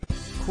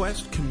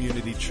Quest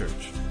Community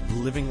Church,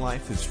 living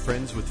life as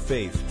friends with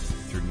faith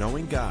through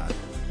knowing God,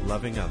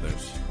 loving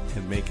others,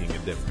 and making a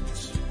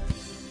difference.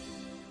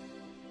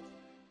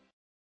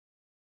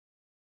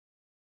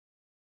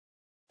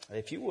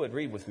 If you would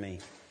read with me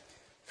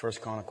 1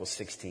 Chronicles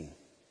 16.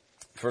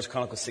 1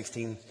 Chronicles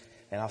 16,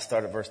 and I'll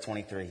start at verse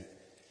 23.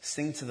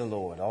 Sing to the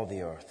Lord, all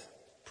the earth.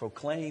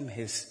 Proclaim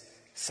his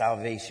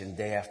salvation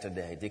day after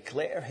day.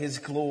 Declare his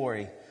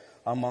glory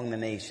among the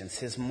nations,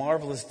 his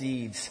marvelous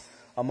deeds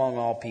among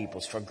all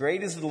peoples. For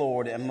great is the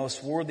Lord and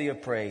most worthy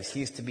of praise.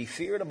 He is to be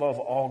feared above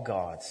all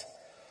gods.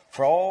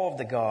 For all of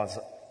the gods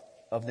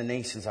of the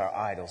nations are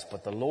idols,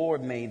 but the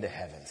Lord made the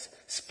heavens.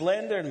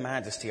 Splendor and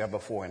majesty are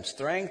before him.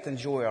 Strength and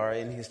joy are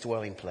in his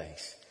dwelling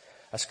place.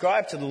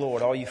 Ascribe to the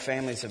Lord, all you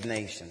families of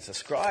nations.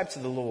 Ascribe to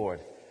the Lord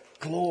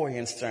glory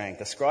and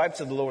strength. Ascribe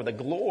to the Lord the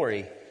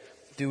glory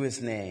due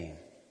his name.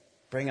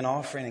 Bring an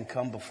offering and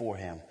come before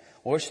him.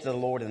 Worship the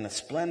Lord in the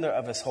splendor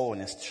of his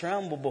holiness.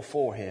 Tremble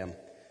before him,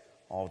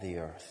 all the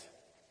earth.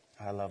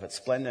 I love it.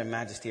 Splendor and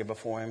majesty are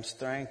before him.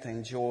 Strength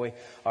and joy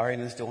are in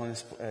his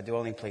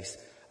dwelling place.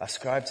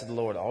 Ascribe to the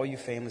Lord, all you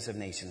families of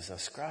nations.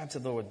 Ascribe to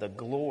the Lord the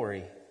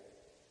glory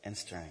and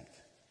strength.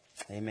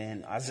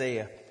 Amen.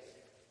 Isaiah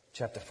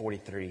chapter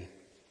 43.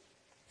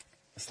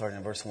 Starting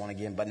in verse 1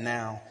 again. But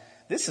now,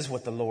 this is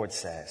what the Lord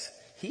says.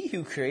 He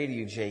who created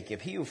you,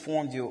 Jacob, he who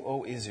formed you,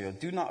 O Israel,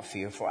 do not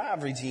fear, for I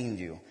have redeemed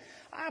you.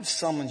 I have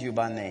summoned you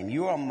by name.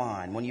 You are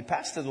mine. When you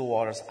pass through the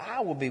waters,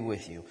 I will be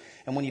with you.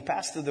 And when you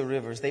pass through the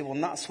rivers, they will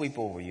not sweep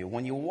over you.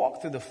 When you walk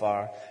through the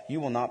fire, you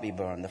will not be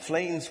burned. The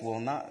flames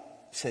will not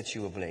set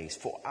you ablaze.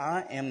 For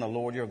I am the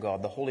Lord your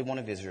God, the Holy One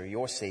of Israel,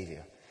 your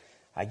Savior.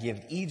 I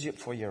give Egypt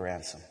for your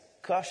ransom,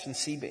 Cush and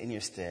Seba in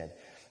your stead.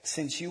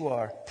 Since you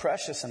are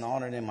precious and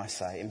honored in my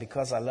sight, and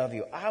because I love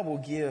you, I will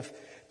give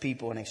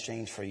people in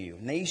exchange for you,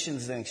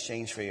 nations in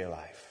exchange for your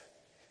life.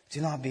 Do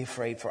not be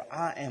afraid, for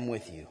I am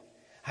with you.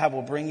 I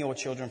will bring your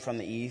children from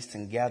the east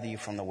and gather you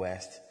from the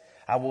west.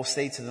 I will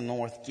say to the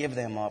north, give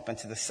them up, and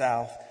to the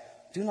south,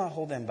 do not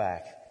hold them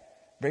back.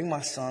 Bring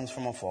my sons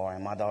from afar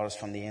and my daughters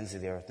from the ends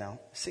of the earth. Now,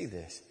 see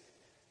this.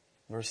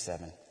 Verse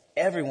 7.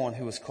 Everyone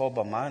who is called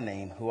by my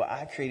name, who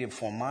I created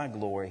for my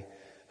glory,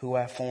 who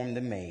I formed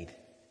and made.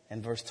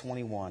 And verse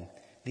 21.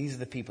 These are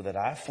the people that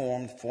I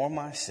formed for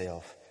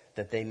myself,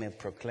 that they may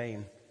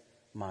proclaim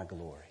my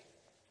glory.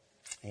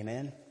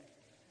 Amen.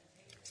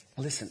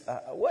 Listen,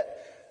 what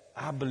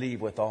I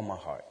believe with all my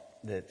heart,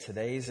 that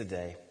today is a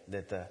day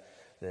that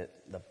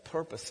the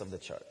purpose of the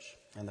church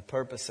and the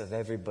purpose of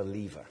every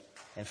believer,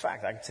 in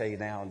fact, I can tell you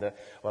now that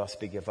what I'll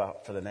speak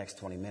about for the next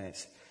 20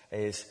 minutes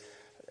is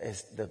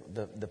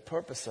the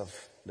purpose of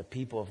the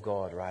people of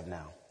God right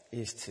now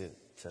is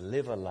to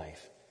live a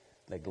life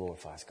that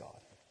glorifies God.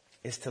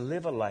 It's to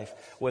live a life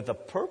with the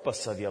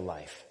purpose of your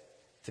life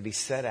to be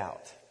set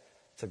out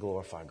to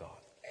glorify God.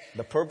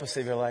 The purpose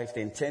of your life,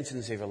 the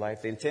intentions of your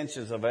life, the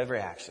intentions of every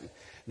action,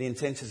 the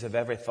intentions of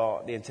every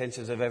thought, the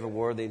intentions of every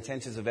word, the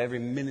intentions of every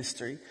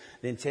ministry,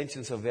 the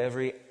intentions of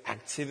every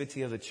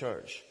activity of the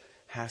church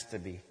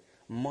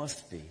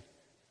must be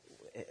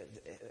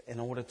in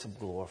order to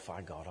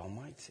glorify God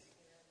Almighty.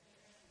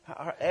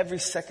 Every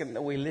second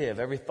that we live,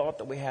 every thought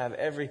that we have,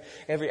 every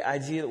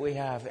idea that we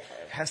have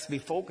has to be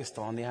focused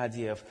on the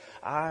idea of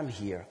I'm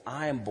here,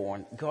 I am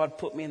born, God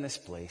put me in this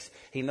place.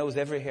 He knows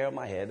every hair on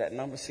my head. That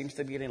number seems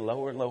to be getting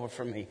lower and lower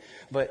for me.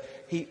 But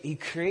He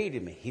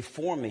created me. He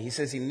formed me. He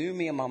says He knew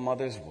me in my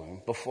mother's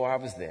womb before I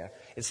was there.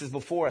 It says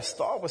before a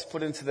star was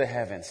put into the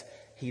heavens,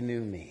 He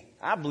knew me.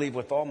 I believe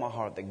with all my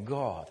heart that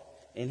God,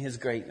 in His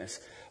greatness,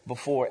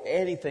 before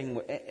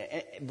anything,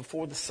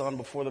 before the sun,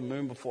 before the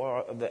moon,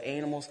 before the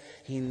animals,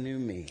 He knew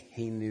me.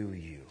 He knew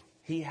you.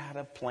 He had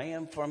a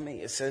plan for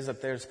me. It says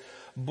that there's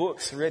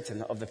books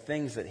written of the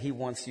things that He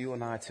wants you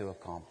and I to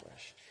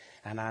accomplish.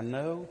 And I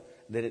know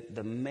that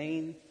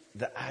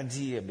the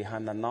idea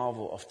behind the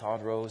novel of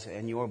Todd Rose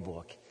and your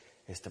book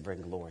is to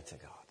bring glory to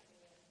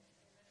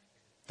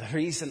God. The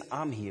reason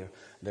I'm here,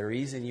 the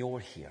reason you're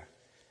here,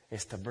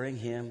 is to bring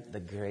Him the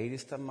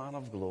greatest amount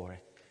of glory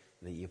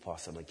that you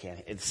possibly can.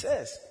 It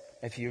says,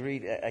 if you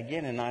read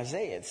again in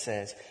Isaiah, it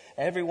says,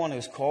 everyone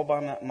who's called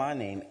by my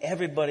name,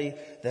 everybody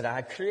that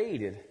I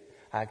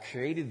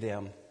created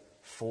them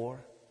for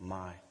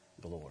my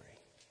glory.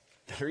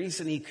 The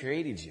reason He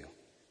created you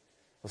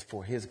was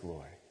for His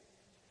glory,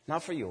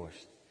 not for yours.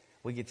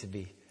 We get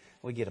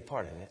a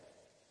part of it.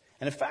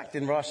 And in fact,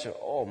 in Russia,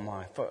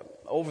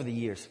 over the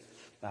years,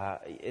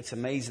 it's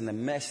amazing the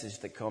message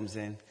that comes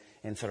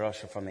into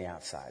Russia from the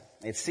outside.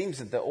 It seems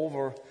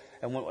that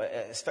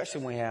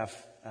especially when we have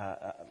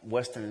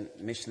Western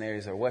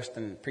missionaries or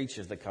Western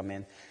preachers that come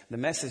in, the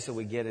message that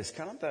we get is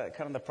kind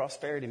of the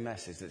prosperity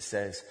message that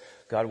says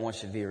God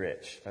wants you to be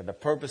rich. The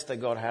purpose that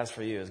God has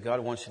for you is God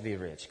wants you to be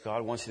rich.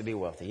 God wants you to be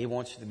wealthy. He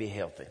wants you to be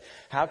healthy.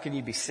 How can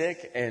you be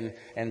sick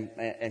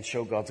and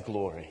show God's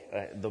glory?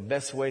 The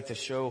best way to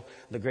show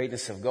the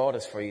greatness of God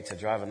is for you to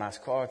drive a nice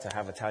car, to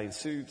have Italian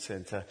suits,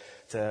 and to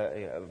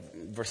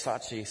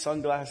Versace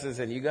sunglasses.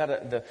 And you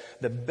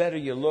the better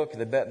you look,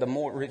 the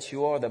more rich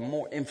you are, the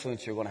more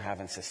influence you're going to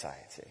have in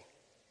society.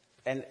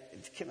 And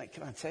can I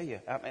tell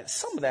you, I mean,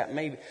 some of that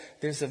maybe,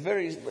 there's a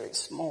very, very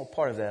small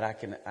part of that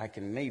I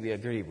can maybe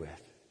agree with.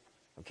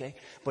 Okay?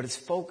 But it's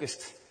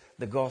focused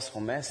the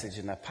gospel message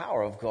and the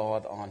power of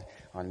God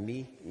on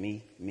me.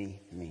 Do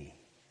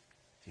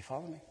you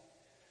follow me?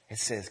 It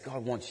says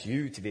God wants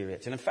you to be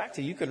rich. And in fact,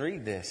 you can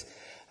read this.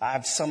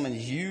 I've summoned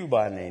you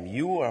by name.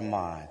 You are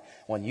mine.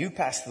 When you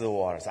pass through the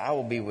waters, I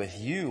will be with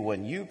you.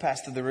 When you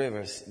pass through the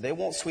rivers, they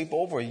won't sweep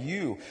over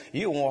you.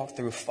 You won't walk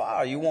through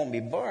fire. You won't be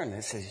burned.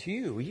 It says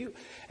you.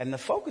 And the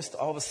focus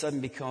all of a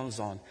sudden becomes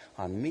on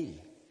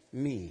me.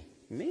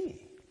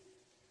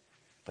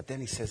 But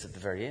then he says at the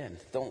very end,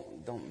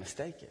 don't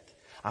mistake it.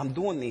 I'm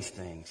doing these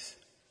things.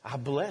 I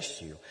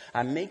bless you.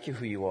 I make you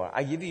who you are.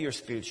 I give you your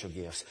spiritual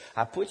gifts.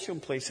 I put you in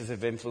places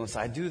of influence.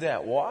 I do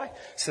that. Why?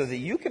 So that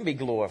you can be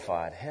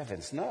glorified.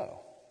 Heavens,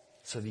 no.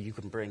 So that you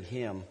can bring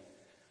him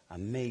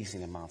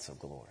amazing amounts of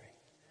glory.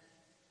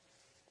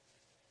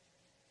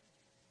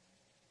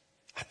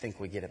 I think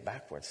we get it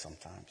backwards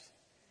sometimes.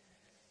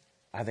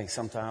 I think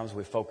sometimes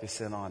we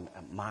focus in on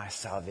my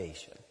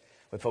salvation.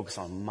 We focus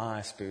on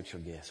my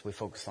spiritual gifts. We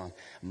focus on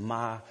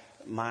my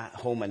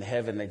home in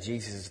heaven, that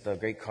Jesus is the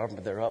great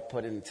carpenter. They're up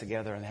putting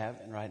together in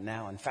heaven right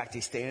now. In fact,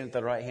 he's standing at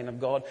the right hand of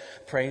God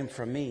praying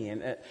for me.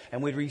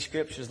 And we read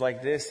scriptures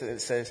like this that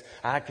says,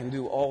 I can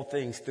do all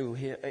things through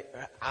him.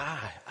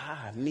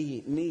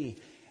 Me.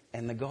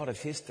 And the God of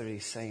history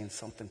is saying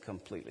something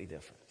completely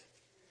different.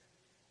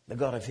 The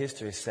God of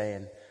history is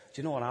saying,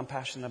 do you know what I'm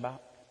passionate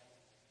about?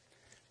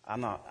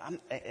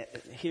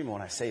 Hear me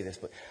when I say this,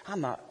 but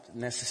I'm not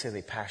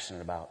necessarily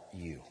passionate about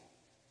you.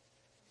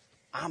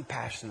 I'm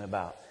passionate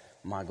about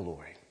my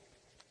glory.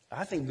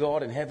 I think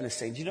God in heaven is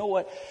saying, do you know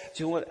what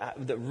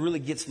that really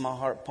gets my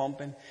heart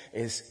pumping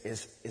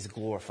is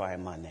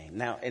glorifying my name.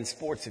 Now, in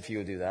sports, if you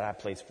would do that, I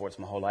played sports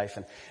my whole life,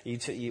 and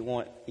you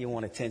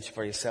want attention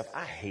for yourself.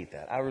 I hate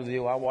that. I really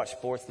do. I watch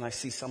sports and I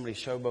see somebody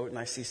showboat and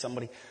I see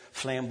somebody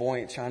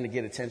flamboyant trying to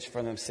get attention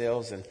for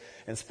themselves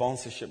and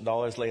sponsorship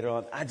dollars later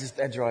on.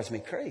 That drives me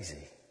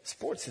crazy.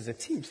 Sports is a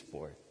team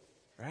sport,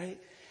 right?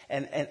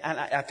 And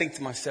I think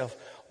to myself,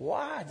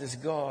 why does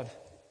God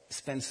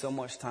spend so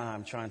much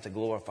time trying to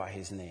glorify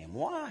his name?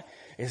 Why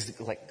is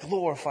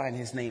glorifying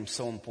his name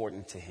so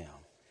important to him?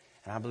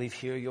 And I believe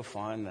here you'll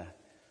find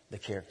the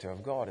character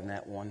of God in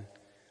that one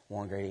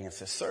great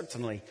answer.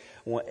 Certainly,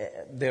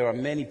 there are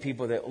many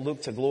people that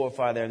look to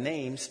glorify their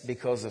names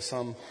because of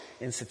some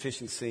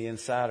insufficiency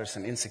inside or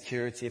some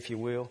insecurity, if you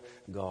will.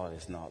 God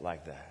is not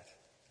like that.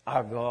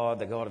 Our God,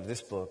 the God of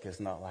this book,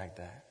 is not like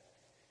that.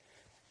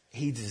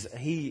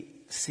 He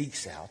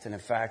seeks out, and in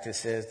fact it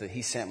says that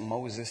he sent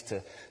Moses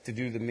to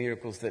do the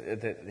miracles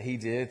that he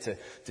did,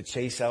 to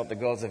chase out the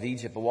gods of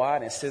Egypt. But why?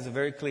 And it says it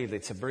very clearly,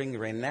 to bring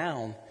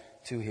renown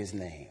to his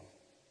name.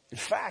 In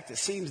fact, it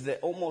seems that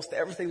almost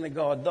everything that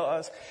God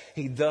does,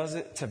 he does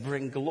it to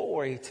bring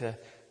glory to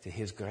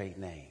his great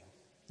name.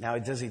 Now,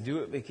 does he do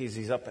it because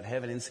he's up in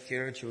heaven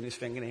insecure, chewing his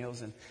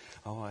fingernails, and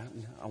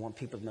I want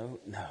people to know?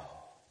 No.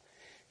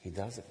 He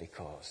does it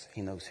because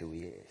he knows who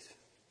he is.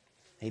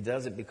 He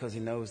does it because he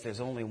knows there's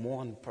only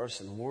one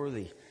person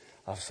worthy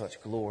of such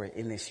glory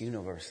in this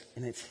universe,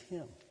 and it's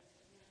him.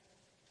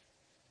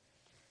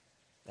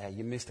 Now,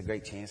 you missed a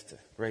great chance to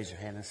raise your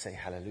hand and say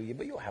hallelujah,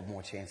 but you'll have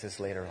more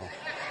chances later on.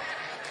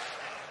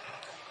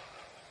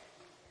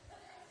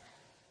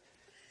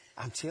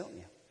 I'm telling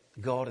you,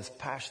 God is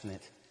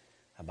passionate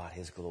about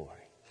his glory.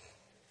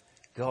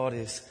 God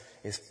is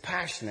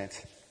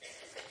passionate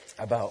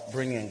about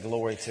bringing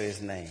glory to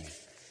his name.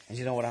 And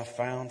you know what I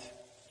found?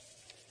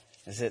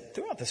 Is that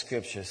throughout the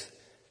scriptures,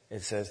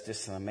 it says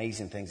just some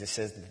amazing things. It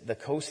says the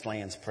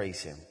coastlands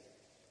praise him.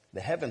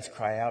 The heavens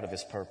cry out of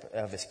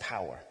his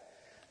power.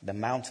 The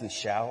mountains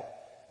shout.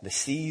 The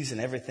seas and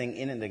everything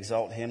in it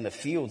exalt him. The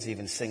fields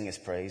even sing his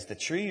praise. The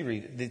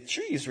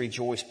trees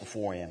rejoice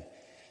before him.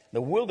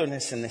 The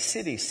wilderness and the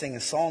cities sing a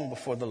song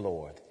before the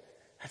Lord.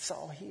 That's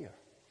all here.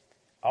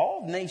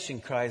 All nation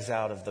cries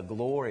out of the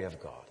glory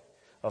of God,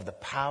 of the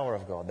power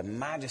of God, the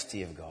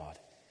majesty of God.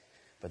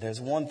 But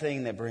there's one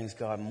thing that brings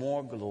God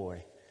more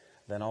glory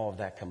than all of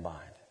that combined.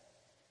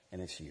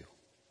 And it's you.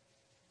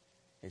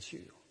 It's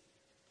you.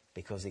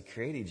 Because he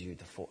created you.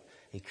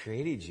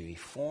 He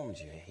formed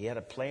you. He had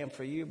a plan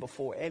for you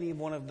before any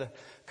one of the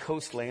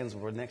coastlands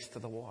were next to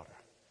the water.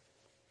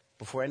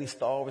 Before any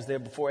star was there,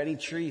 before any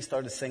tree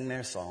started to sing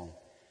their song,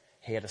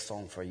 he had a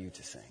song for you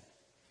to sing.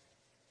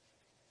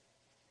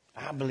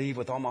 I believe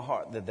with all my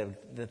heart that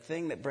the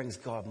thing that brings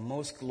God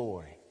most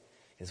glory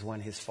is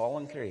when his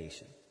fallen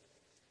creation,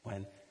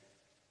 when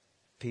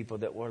people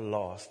that were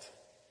lost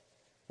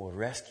were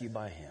rescued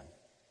by him.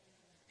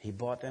 He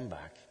brought them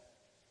back.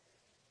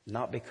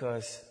 Not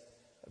because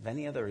of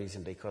any other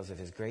reason, because of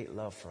his great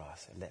love for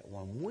us. And that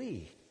when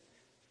we,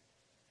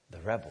 the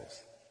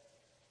rebels,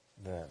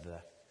 the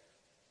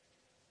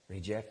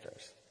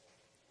rejectors,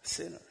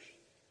 sinners,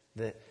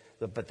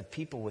 but the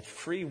people with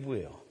free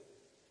will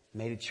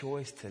made a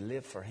choice to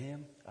live for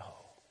him,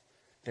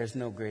 there's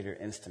no greater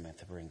instrument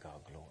to bring God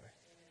glory.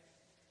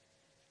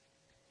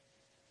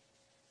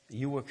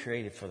 You were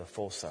created for the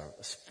full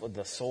service, for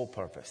the sole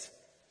purpose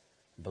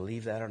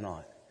believe that or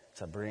not,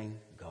 to bring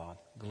God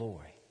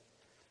glory.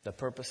 The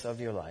purpose of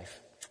your life.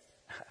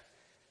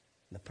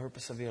 The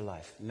purpose of your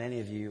life. Many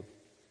of you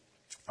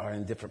are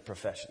in different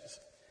professions.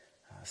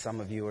 Some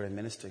of you are in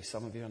ministry.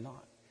 Some of you are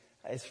not.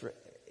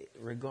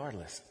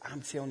 Regardless,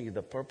 I'm telling you,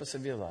 the purpose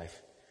of your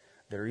life,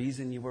 the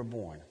reason you were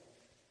born,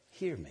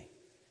 hear me,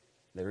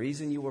 the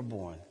reason you were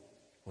born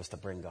was to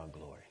bring God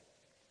glory.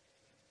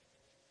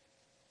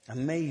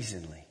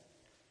 Amazingly,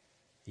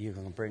 you're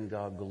going to bring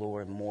God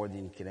glory more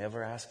than you can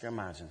ever ask or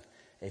imagine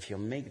if you'll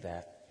make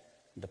that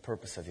the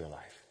purpose of your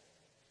life.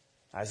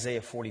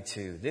 Isaiah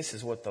 42, this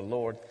is what the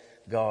Lord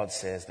God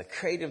says, the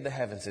creator of the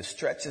heavens, who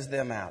stretches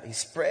them out. He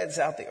spreads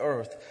out the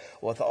earth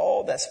with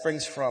all that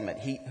springs from it.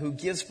 He who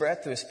gives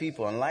breath to his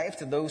people and life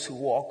to those who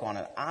walk on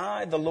it.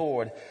 I, the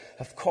Lord,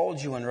 have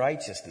called you in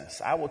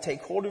righteousness. I will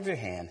take hold of your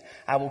hand.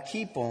 I will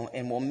keep on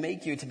and will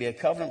make you to be a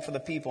covenant for the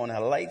people and a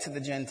light to the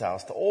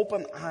Gentiles, to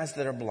open eyes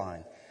that are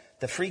blind,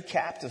 to free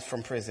captives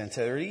from prison,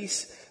 to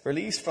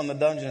release from the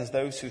dungeons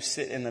those who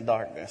sit in the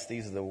darkness.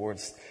 These are the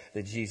words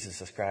that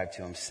Jesus ascribed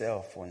to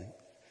himself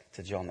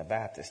to John the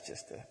Baptist.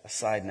 Just a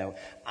side note.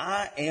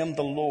 I am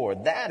the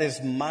Lord. That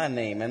is my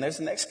name. And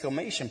there's an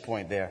exclamation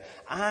point there.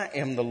 I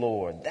am the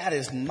Lord. That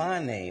is my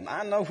name.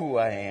 I know who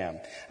I am.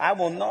 I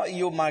will not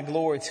yield my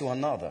glory to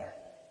another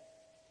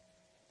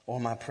or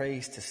my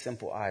praise to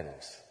simple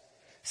idols.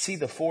 See,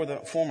 the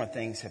former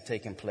things have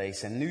taken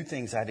place, and new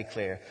things I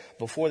declare.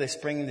 Before they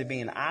spring into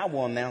being, I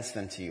will announce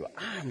them to you.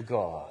 I am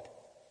God.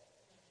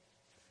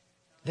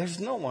 There's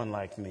no one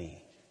like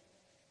me.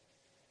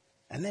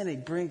 And then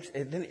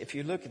if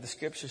you look at the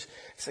scriptures,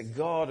 it's like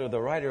God, or the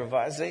writer of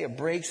Isaiah,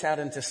 breaks out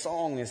into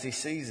song as he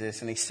sees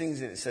this, and he sings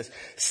it. It says,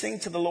 sing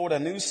to the Lord a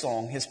new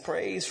song, his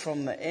praise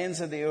from the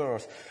ends of the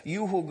earth.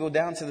 You who go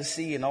down to the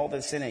sea and all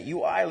that's in it,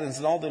 you islands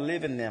and all that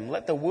live in them.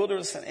 Let the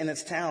wilderness and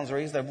its towns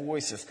raise their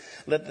voices.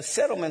 Let the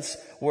settlements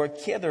where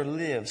Kedar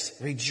lives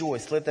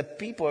rejoice. Let the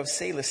people of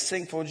Selah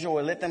sing for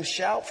joy. Let them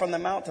shout from the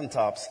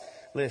mountaintops.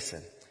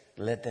 Listen,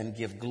 let them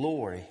give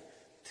glory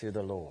to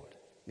the Lord.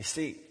 You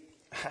see,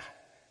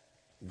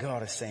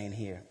 God is saying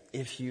here,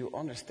 if you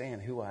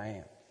understand who I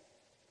am,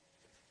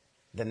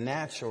 the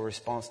natural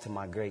response to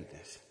my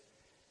greatness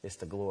is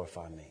to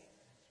glorify me.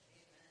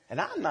 And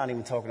I'm not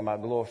even talking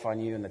about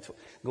glorifying you and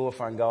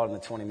glorifying God in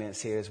the 20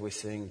 minutes here as we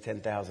sing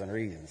 10,000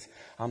 reasons.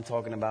 I'm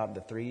talking about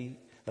the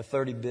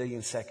 30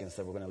 billion seconds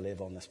that we're going to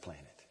live on this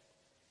planet.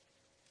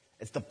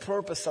 It's the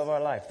purpose of our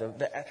life,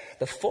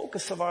 the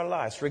focus of our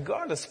lives,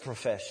 regardless of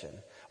profession,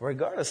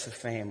 regardless of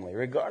family,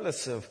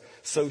 regardless of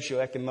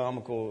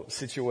socio-economical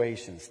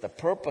situations. The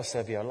purpose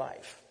of your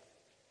life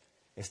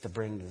is to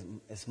bring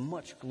as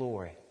much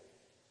glory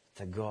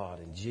to God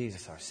and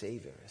Jesus, our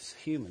Savior, as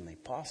humanly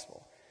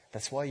possible.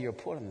 That's why you're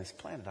put on this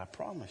planet, I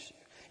promise you.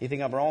 You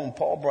think I'm wrong?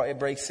 Paul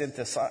breaks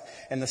into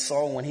in the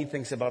song when he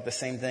thinks about the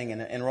same thing.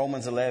 In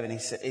Romans 11,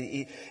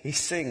 he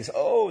sings,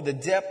 oh, the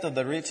depth of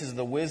the riches of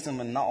the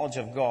wisdom and knowledge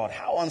of God.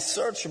 How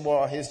unsearchable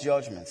are his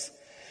judgments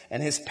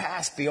and his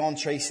past beyond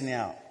tracing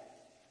out.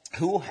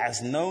 Who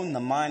has known the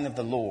mind of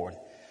the Lord,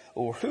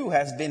 or who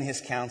has been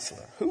his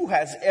counselor? Who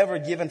has ever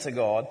given to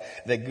God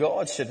that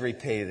God should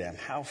repay them?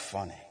 How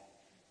funny.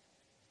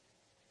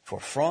 For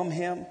from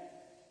him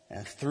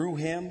and through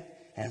him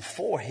and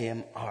for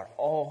him are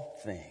all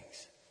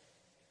things.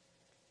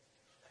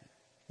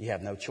 You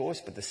have no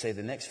choice but to say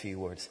the next few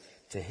words.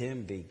 To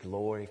him be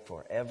glory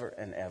forever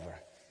and ever.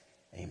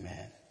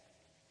 Amen.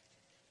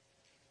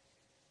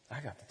 I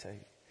got to tell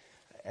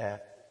you.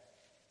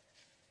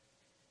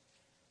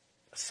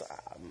 So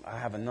I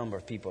have a number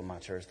of people in my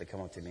church that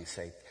come up to me and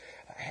say,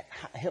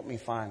 help me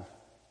find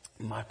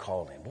my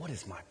calling. What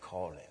is my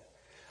calling?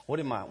 What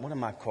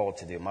am I called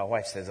to do? My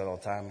wife says that all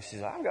the time. She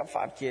says, I've got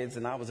 5 kids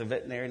and I was a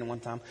veterinarian at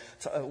one time.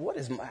 So what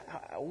is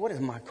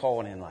my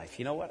calling in life?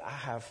 You know what?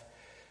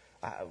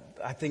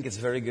 I think it's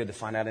very good to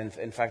find out.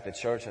 In fact, the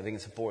church, I think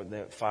it's important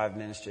that 5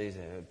 ministries,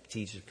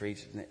 teachers,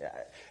 preachers.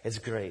 It's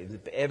great.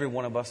 Every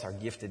one of us are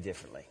gifted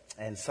differently.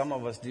 And some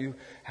of us do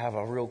have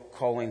a real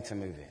calling to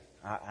move in.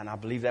 And I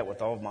believe that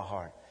with all of my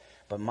heart.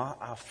 But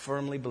I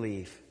firmly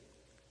believe,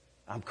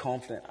 I'm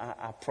confident,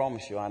 I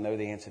promise you, I know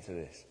the answer to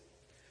this,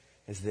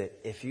 is that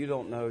if you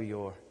don't know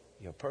your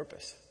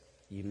purpose,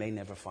 you may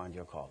never find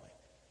your calling.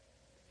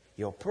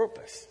 Your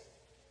purpose.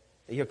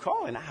 Your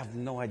calling, I have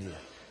no idea.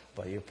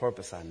 But your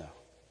purpose, I know.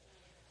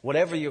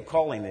 Whatever your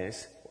calling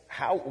is,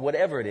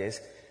 whatever it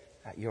is,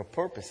 your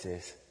purpose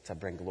is to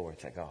bring glory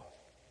to God.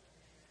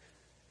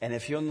 And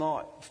if you're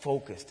not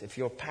focused, if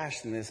your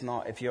passion is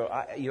not, if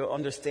your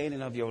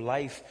understanding of your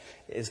life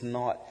is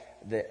not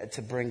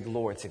to bring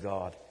glory to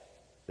God,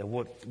 then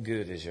what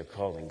good is your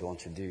calling going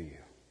to do you?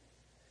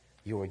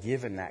 You were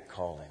given that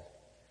calling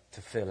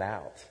to fill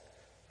out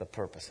the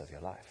purpose of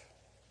your life.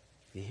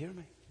 You hear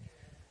me?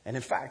 And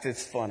in fact,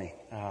 it's funny.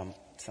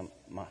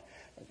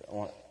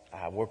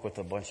 I work with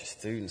a bunch of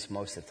students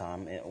most of the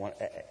time.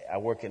 I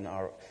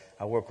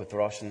work with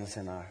Russians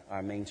in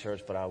our main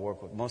church, but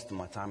most of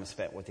my time is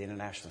spent with the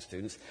international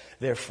students.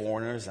 They're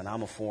foreigners, and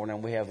I'm a foreigner,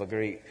 and we have a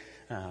great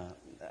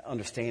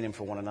understanding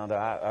for one another.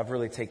 I've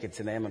really taken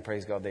to them, and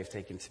praise God, they've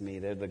taken to me.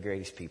 They're the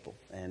greatest people.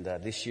 And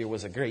this year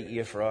was a great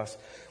year for us.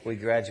 We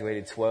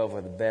graduated 12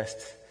 of the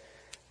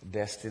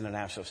best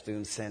international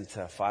students, sent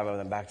 5 of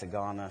them back to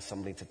Ghana,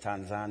 somebody to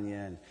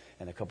Tanzania,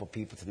 and a couple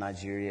people to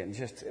Nigeria. And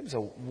just, it was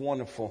a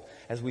wonderful,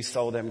 as we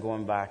saw them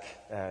going back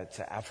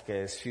to Africa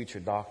as future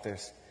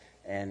doctors.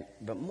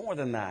 But more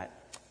than that,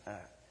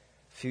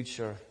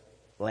 future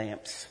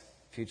lamps,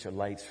 future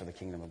lights for the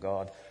kingdom of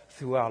God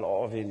throughout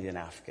all of India and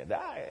Africa.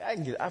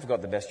 I've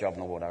got the best job in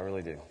the world. I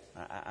really do.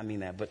 I mean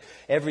that. But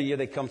every year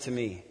they come to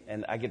me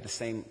and I get the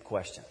same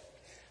question.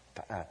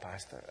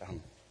 Pastor,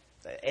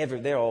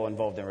 they're all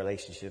involved in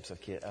relationships,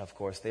 of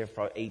course. They're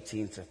probably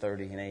 18 to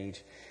 30 in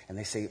age. And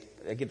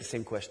they get the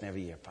same question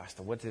every year.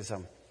 Pastor, what is,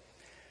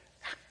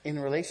 in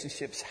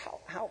relationships,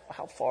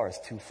 how far is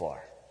too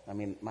far? I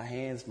mean, my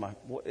hands,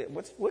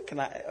 what can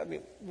I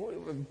mean,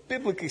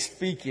 biblically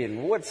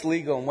speaking, what's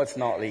legal and what's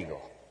not legal?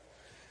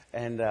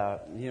 And,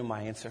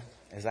 my answer,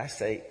 as I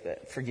say,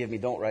 forgive me,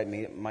 don't write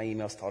me. My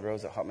email's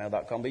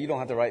toddrose@hotmail.com, but you don't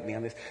have to write me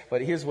on this.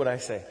 But here's what I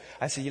say.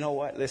 I say, you know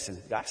what?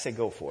 Listen, I say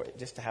go for it.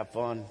 Just to have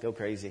fun, go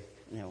crazy,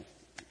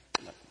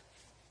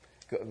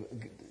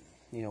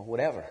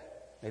 whatever.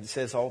 It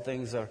says all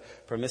things are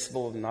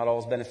permissible and not all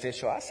is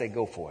beneficial. I say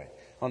go for it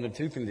under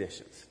 2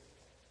 conditions.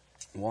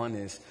 One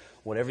is,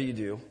 whatever you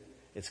do,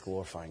 it's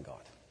glorifying God.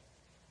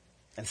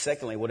 And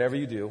secondly, whatever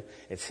you do,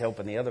 it's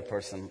helping the other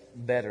person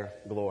better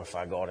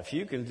glorify God. If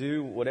you can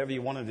do whatever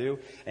you want to do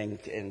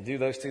and do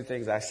those 2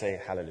 things, I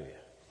say hallelujah,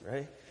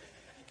 right?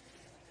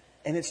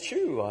 And it's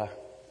true.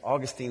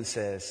 Augustine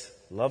says,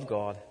 love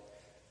God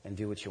and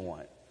do what you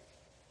want.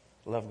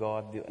 Love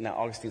God. Now,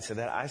 Augustine said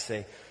that. I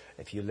say,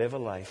 if you live a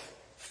life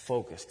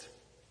focused,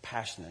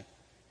 passionate,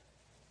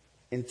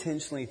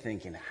 intentionally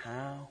thinking,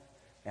 how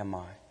am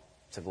I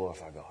to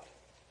glorify God?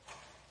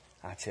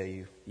 I tell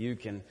you, you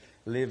can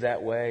live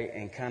that way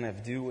and kind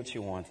of do what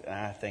you want. And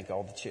I think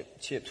all the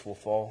chips will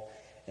fall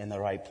in the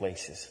right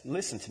places.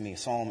 Listen to me,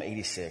 Psalm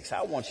 86.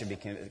 I want you to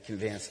be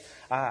convinced.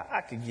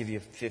 I could give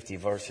you 50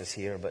 verses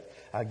here, but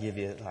I'll give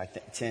you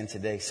like 10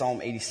 today.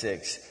 Psalm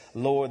 86.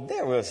 Lord,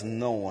 there is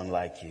no one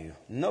like you.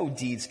 No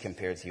deeds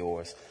compared to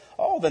yours.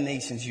 All the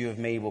nations you have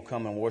made will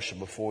come and worship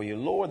before you.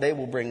 Lord, they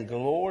will bring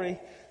glory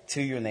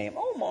to your name.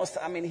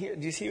 Here,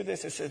 do you hear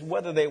this? It says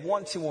whether they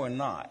want to or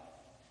not.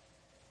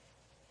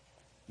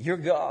 You're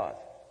God.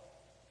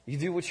 You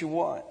do what you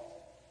want.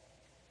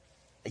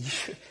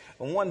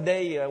 And one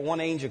day, one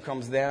angel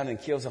comes down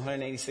and kills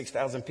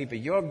 186,000 people.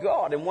 You're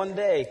God. And one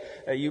day,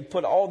 you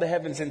put all the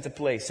heavens into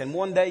place. And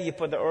one day, you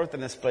put the earth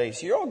in its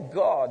place. You're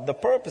God. The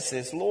purpose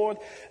is, Lord,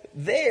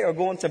 they are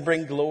going to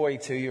bring glory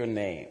to your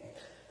name.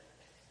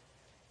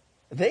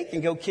 They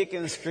can go kicking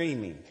and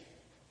screaming,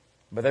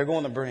 but they're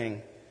going to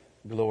bring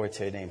glory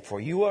to your name.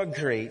 For you are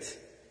great,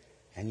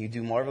 and you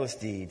do marvelous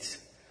deeds.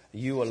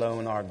 You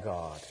alone are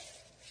God.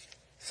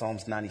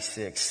 Psalms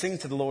 96. Sing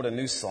to the Lord a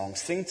new song.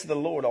 Sing to the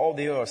Lord all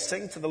the earth.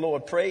 Sing to the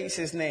Lord. Praise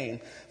his name.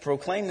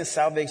 Proclaim his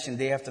salvation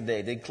day after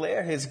day.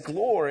 Declare his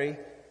glory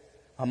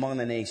among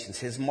the nations.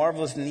 His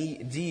marvelous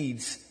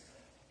deeds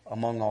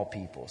among all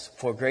peoples.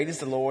 For great is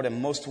the Lord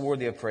and most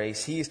worthy of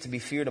praise. He is to be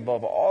feared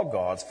above all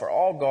gods. For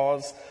all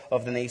gods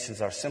of the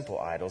nations are simple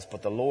idols.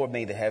 But the Lord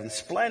made the heavens.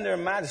 Splendor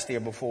and majesty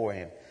are before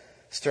him.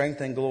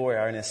 Strength and glory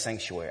are in his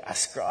sanctuary.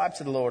 Ascribe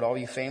to the Lord, all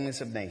you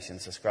families of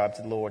nations. Ascribe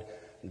to the Lord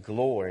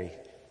glory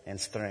and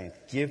strength.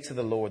 Give to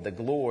the Lord the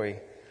glory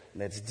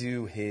that's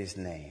due his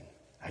name.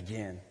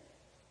 Again,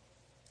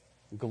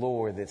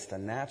 glory that's the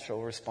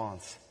natural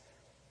response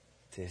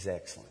to his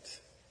excellence.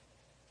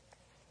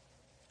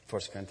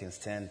 1 Corinthians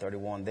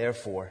 10:31.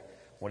 Therefore,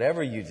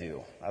 whatever you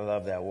do, I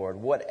love that word,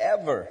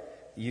 whatever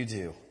you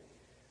do,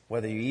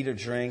 whether you eat or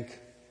drink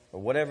or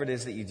whatever it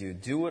is that you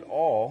do it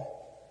all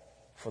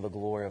for the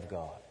glory of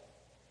God.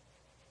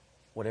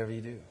 Whatever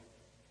you do.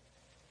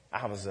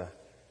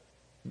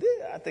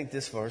 I think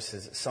this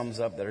verse sums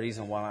up the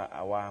reason why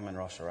I'm in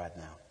Russia right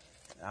now.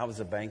 I was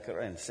a banker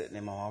and sitting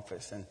in my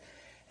office,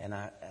 and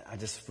I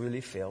just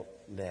really felt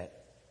that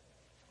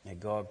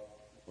God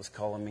was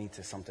calling me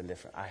to something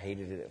different. I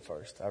hated it at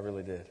first. I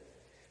really did.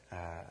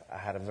 I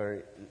had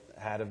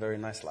a very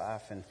nice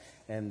life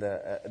and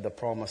the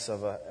promise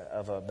of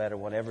a better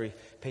one. Every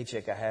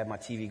paycheck I had, my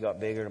TV got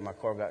bigger and my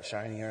car got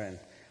shinier, and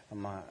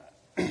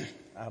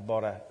I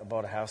bought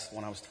a house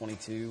when I was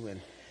 22,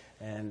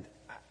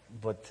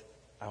 but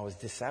I was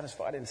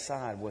dissatisfied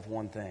inside with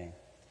one thing.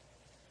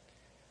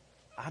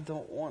 I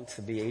don't want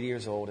to be 80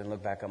 years old and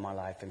look back on my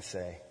life and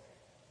say,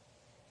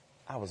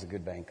 I was a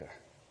good banker.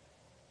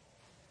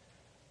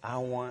 I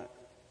want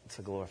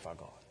to glorify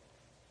God.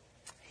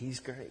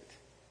 He's great.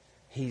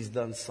 He's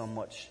done so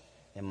much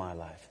in my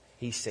life.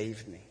 He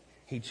saved me.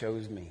 He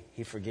chose me.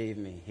 He forgave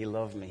me. He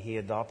loved me. He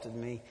adopted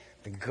me.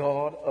 The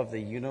God of the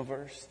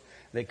universe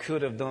that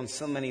could have done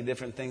so many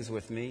different things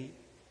with me.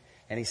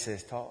 And he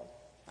says, Todd,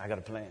 I got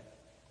a plan.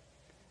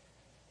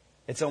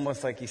 It's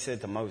almost like he said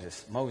to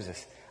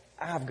Moses,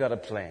 I've got a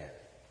plan.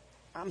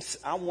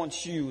 I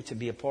want you to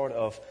be a part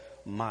of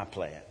my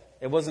plan.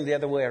 It wasn't the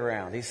other way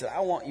around. He said,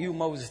 I want you,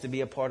 Moses, to be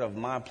a part of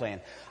my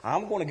plan.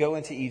 I'm going to go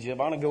into Egypt.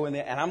 I'm going to go in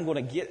there and I'm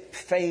going to get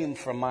fame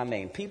from my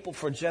name. People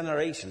for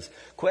generations.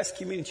 Quest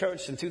Community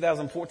Church in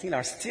 2014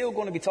 are still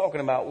going to be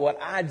talking about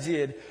what I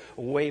did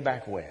way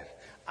back when.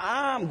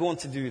 I'm going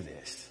to do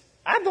this.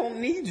 I don't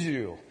need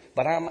you,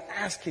 but I'm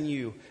asking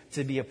you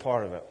to be a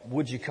part of it.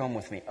 Would you come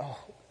with me? Oh,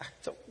 I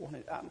don't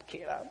want to. I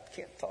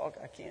can't talk.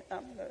 I can't.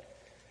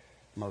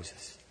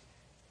 Moses,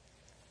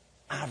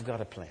 I've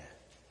got a plan.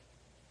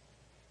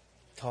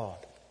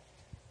 Todd,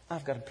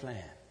 I've got a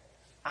plan.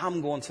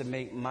 I'm going to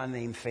make my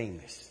name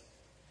famous.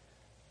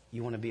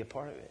 You want to be a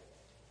part of it?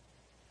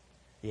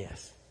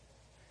 Yes.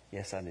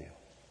 Yes, I do.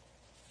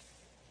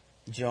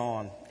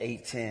 John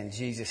 8:10,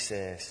 Jesus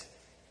says,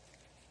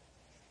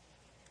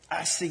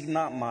 I seek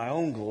not my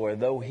own glory,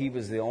 though he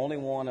was the only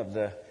one of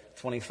the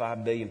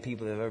 25 billion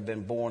people that have ever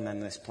been born on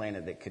this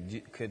planet that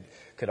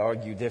could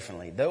argue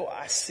differently. Though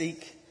I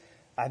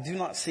do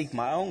not seek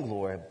my own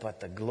glory, but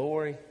the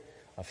glory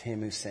of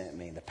him who sent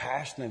me. The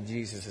passion of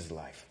Jesus'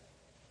 life.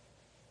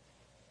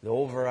 The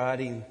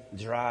overriding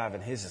drive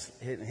in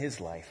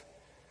his life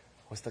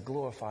was to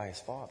glorify his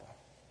Father.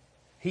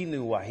 He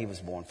knew why he was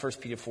born. 1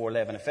 Peter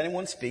 4:11. If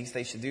anyone speaks,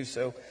 they should do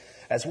so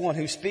as one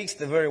who speaks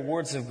the very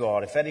words of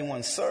God. If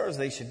anyone serves,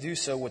 they should do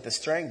so with the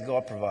strength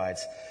God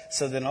provides,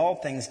 so that in all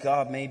things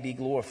God may be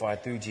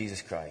glorified through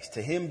Jesus Christ.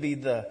 To him be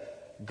the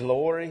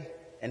glory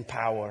and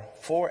power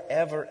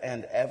forever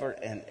and ever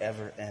and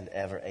ever and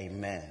ever.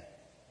 Amen.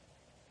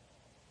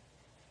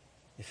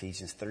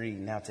 Ephesians 3.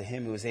 Now to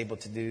him who is able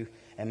to do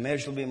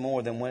immeasurably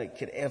more than what it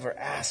could ever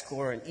ask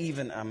or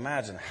even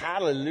imagine.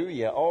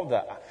 Hallelujah.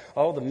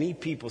 All the me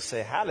people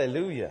say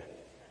hallelujah.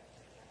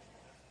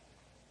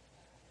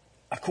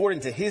 According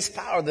to his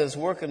power that is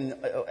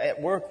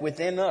at work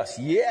within us.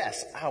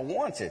 Yes, I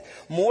want it.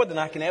 More than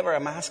I can ever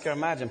ask or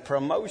imagine.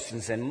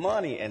 Promotions and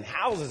money and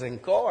houses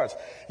and cars.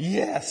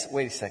 Yes.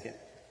 Wait a second.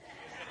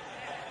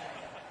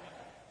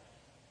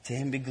 To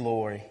him be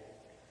glory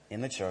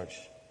in the church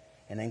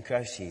and in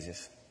Christ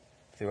Jesus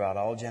throughout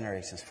all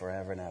generations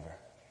forever and ever.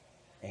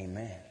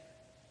 Amen.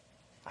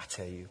 I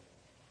tell you,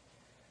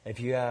 if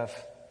you have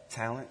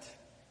talent,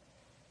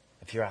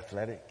 if you're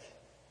athletic,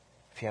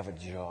 if you have a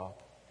job,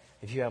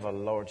 if you have a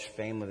large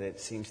family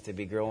that seems to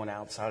be growing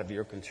outside of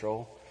your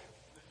control,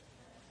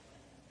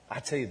 I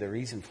tell you the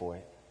reason for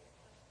it.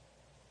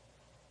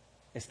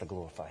 It's to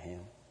glorify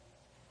him.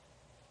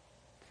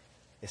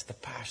 It's to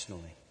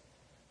passionately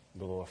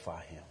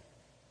glorify him.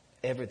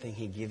 Everything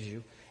he gives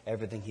you,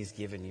 everything he's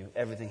given you,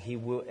 everything he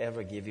will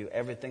ever give you,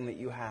 everything that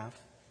you have,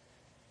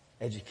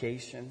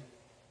 education,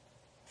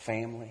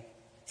 family,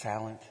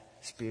 talent,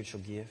 spiritual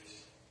gifts,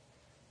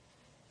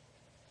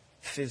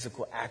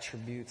 physical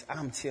attributes.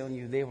 I'm telling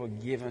you, they were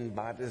given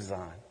by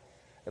design.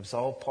 It was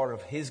all part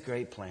of his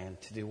great plan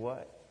to do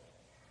what?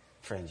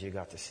 Friends, you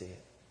got to see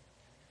it.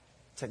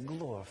 To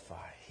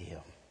glorify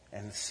him.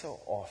 And so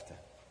often,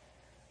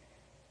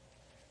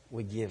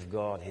 we give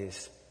God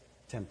his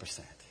 10%.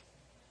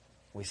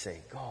 We say,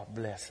 God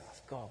bless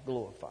us. God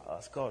glorify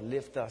us. God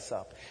lift us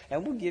up.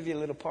 And we'll give you a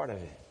little part of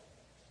it.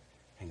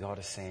 And God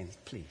is saying,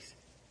 please,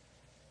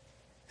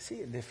 see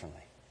it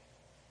differently.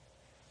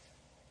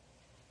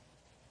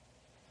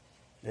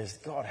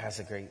 God has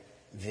a great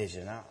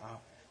vision.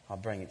 I'll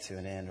bring it to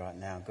an end right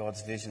now.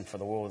 God's vision for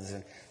the world is,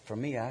 for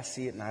me, I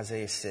see it in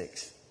Isaiah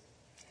 6. It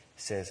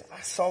says,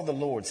 I saw the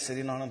Lord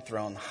sitting on a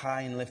throne,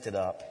 high and lifted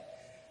up,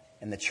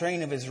 and the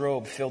train of his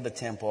robe filled the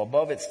temple.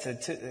 Above it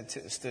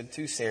stood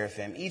two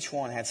seraphim. Each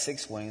one had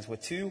 6 wings.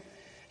 With 2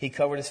 he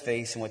covered his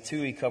face, and with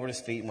 2 he covered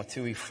his feet, and with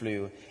 2 he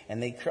flew.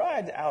 And they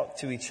cried out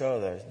to each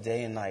other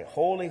day and night,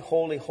 Holy,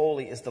 holy,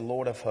 holy is the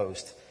Lord of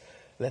hosts.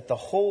 Let the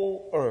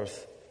whole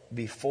earth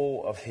be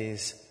full of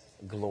his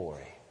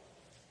glory.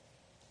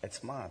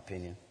 That's my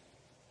opinion.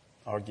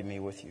 Argue me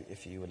with you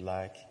if you would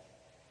like.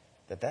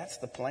 That's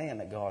the plan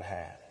that God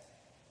had.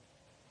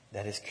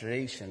 That his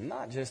creation,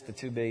 not just the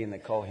 2 billion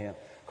that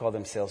call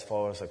themselves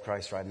followers of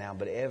Christ right now,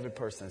 but every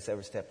person that's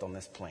ever stepped on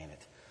this planet.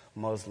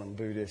 Muslim,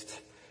 Buddhist,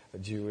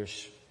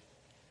 Jewish.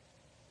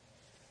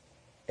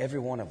 Every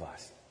one of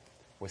us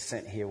was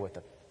sent here with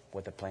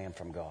a plan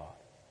from God.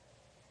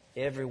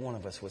 Every one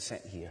of us was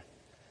sent here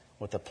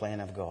with a plan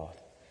of God.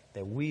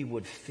 That we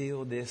would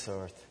fill this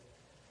earth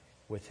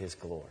with his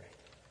glory.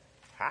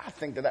 I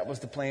think that was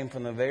the plan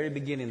from the very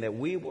beginning, that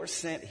we were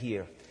sent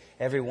here,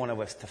 every one of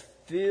us, to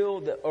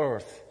fill the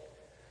earth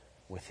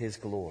with his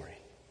glory.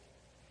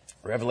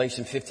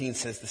 Revelation 15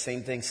 says the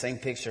same thing, same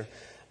picture,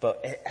 but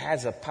it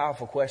has a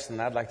powerful question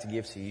that I'd like to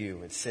give to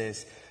you. It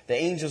says, the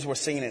angels were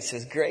singing, it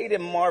says, great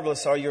and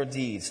marvelous are your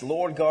deeds,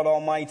 Lord God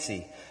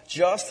Almighty.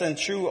 Just and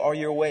true are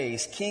your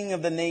ways, King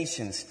of the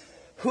nations.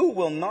 Who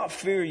will not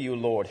fear you,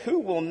 Lord? Who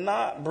will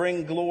not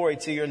bring glory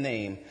to your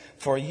name?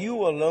 For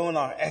you alone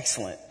are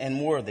excellent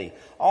and worthy.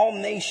 All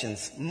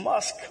nations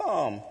must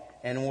come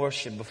and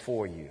worship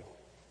before you.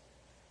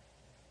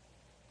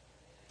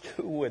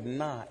 Who would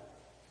not?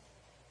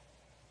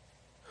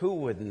 Who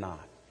would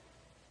not?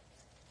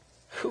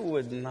 Who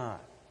would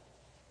not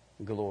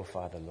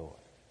glorify the Lord?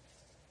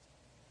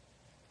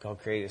 God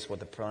created us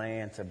with a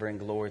plan to bring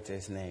glory to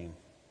His name.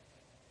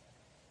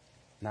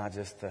 Not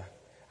just the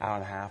hour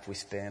and a half we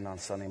spend on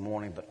Sunday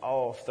morning, but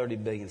all 30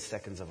 billion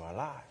seconds of our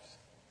lives.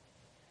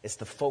 It's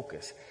the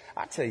focus.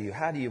 I tell you,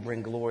 how do you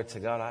bring glory to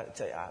God? I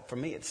tell you, for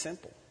me, it's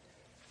simple.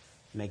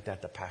 Make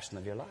that the passion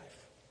of your life.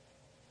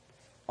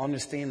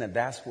 Understand that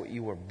that's what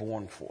you were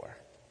born for.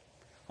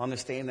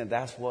 Understand that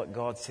that's what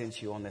God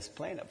sent you on this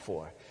planet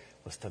for,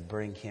 was to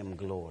bring Him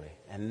glory.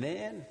 And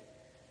then,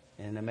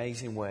 in an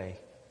amazing way,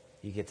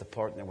 you get to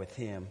partner with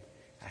Him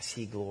as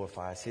He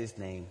glorifies His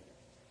name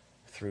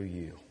through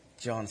you.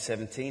 John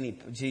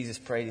 17, Jesus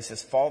prayed, He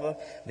says, Father,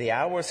 the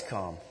hour has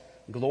come.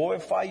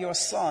 Glorify your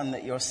Son,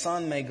 that your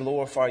Son may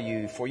glorify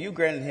you. For you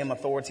granted Him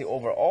authority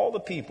over all the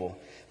people,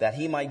 that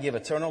He might give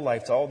eternal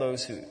life to all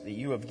those that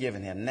you have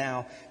given Him.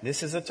 Now,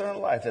 this is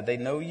eternal life, that they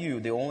know you,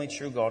 the only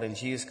true God, and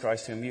Jesus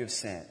Christ whom you have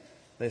sent.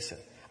 Listen,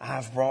 I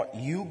have brought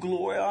you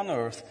glory on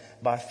earth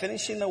by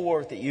finishing the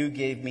work that you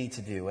gave me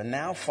to do. And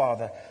now,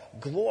 Father,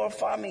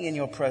 glorify me in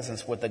your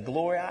presence with the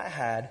glory I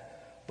had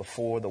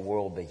before the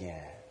world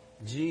began.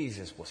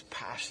 Jesus was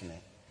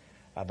passionate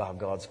about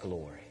God's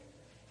glory.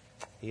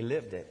 He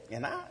lived it.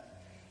 And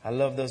I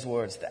love those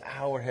words. The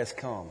hour has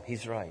come.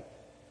 He's right.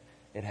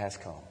 It has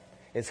come.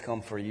 It's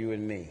come for you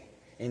and me.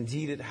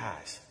 Indeed, it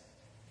has.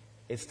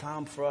 It's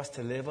time for us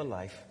to live a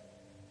life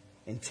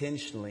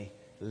intentionally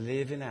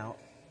living out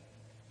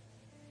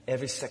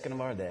every second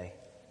of our day,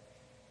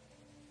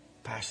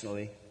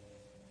 passionately,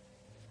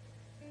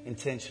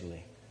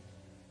 intentionally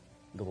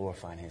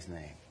glorifying His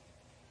name.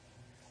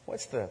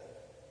 What's the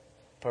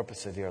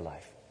purpose of your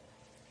life?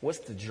 What's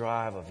the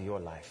drive of your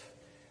life?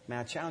 May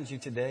I challenge you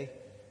today?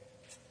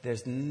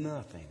 There's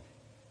nothing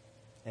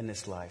in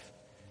this life.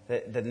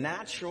 The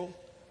natural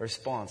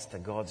response to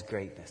God's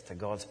greatness, to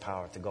God's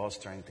power, to God's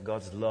strength, to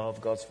God's love,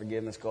 God's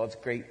forgiveness, God's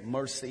great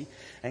mercy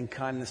and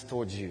kindness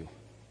towards you,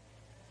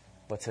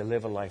 but to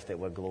live a life that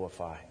would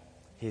glorify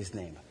His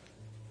name.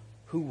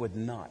 Who would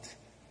not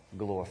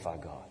glorify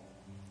God?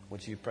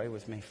 Would you pray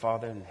with me?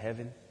 Father in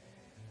heaven,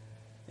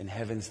 in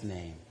heaven's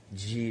name,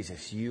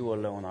 Jesus, you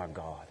alone are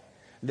God.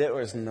 There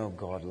is no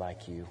God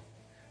like you.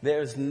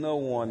 There is no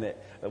one that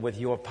with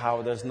your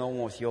power, there's no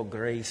one with your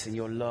grace and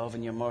your love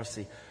and your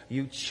mercy.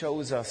 You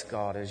chose us,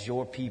 God, as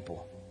your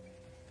people.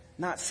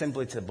 Not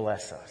simply to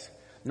bless us.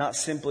 Not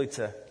simply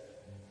to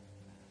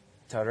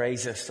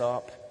raise us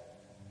up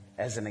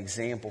as an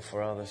example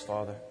for others,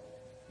 Father,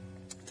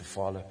 to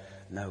follow.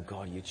 No,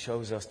 God, you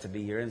chose us to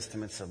be your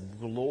instruments of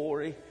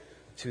glory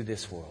to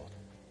this world.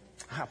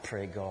 I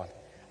pray, God.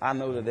 I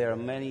know that there are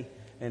many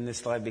in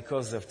this life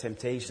because of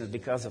temptations,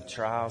 because of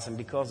trials, and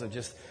because of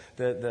just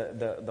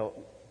the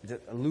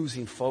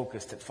losing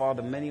focus. That,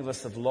 Father, many of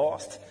us have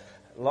lost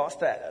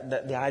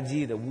the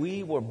idea that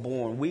we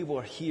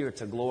were here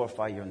to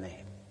glorify your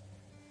name.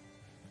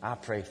 I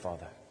pray,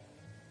 Father,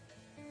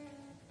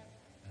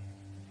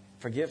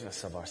 forgive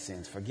us of our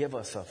sins. Forgive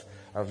us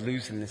of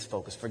losing this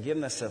focus.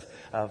 Forgive us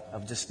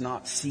of just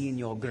not seeing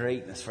your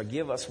greatness.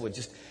 Forgive us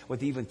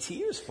with even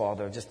tears,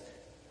 Father,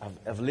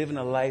 of living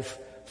a life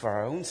for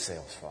our own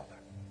selves, Father.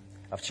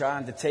 Of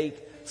trying to take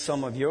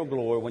some of your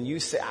glory when you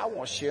say, I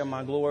won't share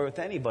my glory with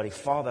anybody.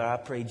 Father, I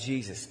pray,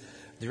 Jesus,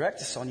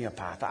 direct us on your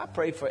path. I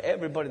pray for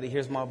everybody that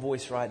hears my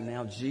voice right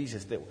now,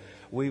 Jesus, that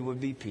we would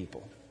be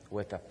people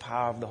with the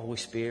power of the Holy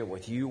Spirit,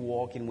 with you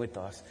walking with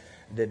us,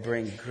 that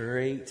bring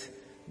great,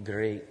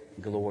 great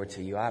glory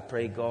to you. I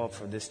pray, God,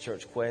 for this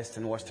Church Quest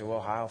in Western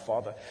Ohio,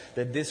 Father,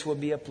 that this will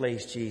be a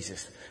place,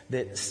 Jesus,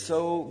 that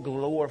so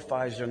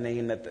glorifies your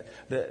name that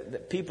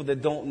the people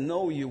that don't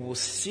know you will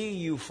see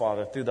you,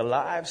 Father, through the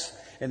lives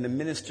and the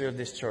ministry of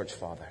this church,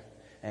 Father,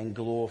 and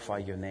glorify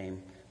your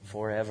name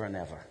forever and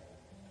ever.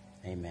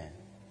 Amen.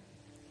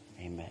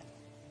 Amen.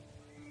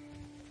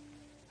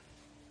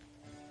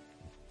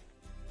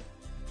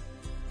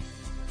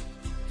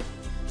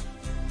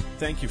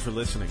 Thank you for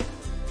listening.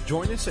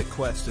 Join us at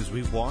Quest as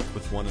we walk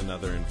with one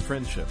another in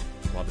friendship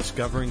while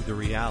discovering the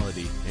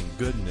reality and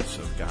goodness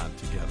of God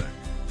together.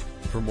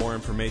 For more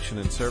information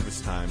and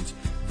service times,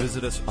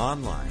 visit us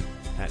online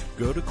at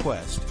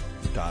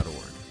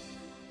gotoquest.org.